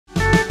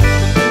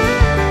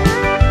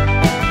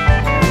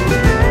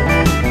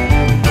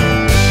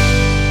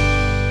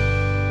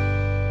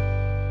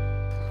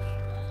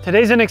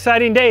Today's an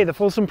exciting day. The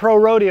Folsom Pro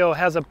Rodeo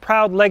has a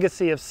proud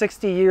legacy of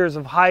 60 years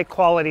of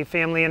high-quality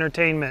family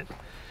entertainment.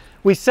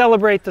 We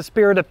celebrate the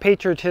spirit of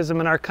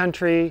patriotism in our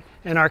country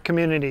and our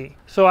community.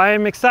 So I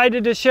am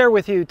excited to share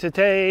with you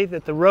today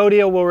that the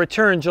rodeo will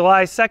return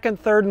July 2nd,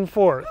 3rd, and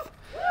 4th.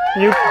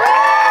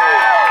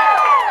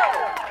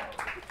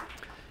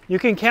 You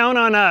can count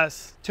on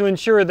us to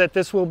ensure that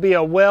this will be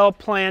a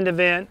well-planned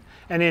event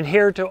and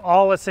adhere to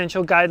all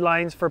essential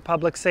guidelines for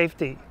public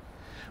safety.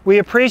 We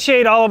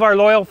appreciate all of our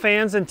loyal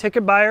fans and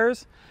ticket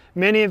buyers.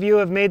 Many of you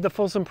have made the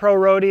Folsom Pro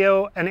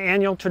Rodeo an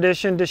annual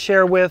tradition to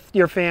share with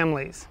your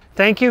families.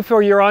 Thank you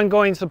for your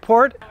ongoing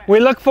support. We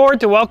look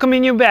forward to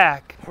welcoming you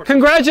back.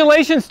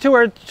 Congratulations to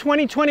our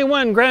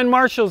 2021 Grand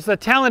Marshals, the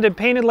talented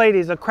Painted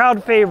Ladies, a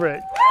crowd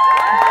favorite.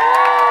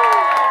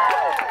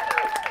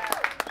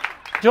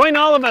 Join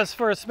all of us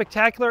for a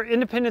spectacular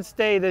Independence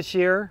Day this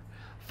year.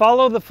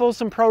 Follow the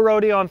Folsom Pro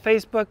Rodeo on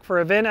Facebook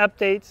for event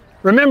updates.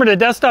 Remember to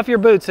dust off your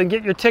boots and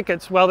get your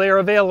tickets while they are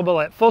available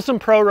at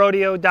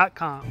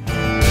folsomprorodeo.com.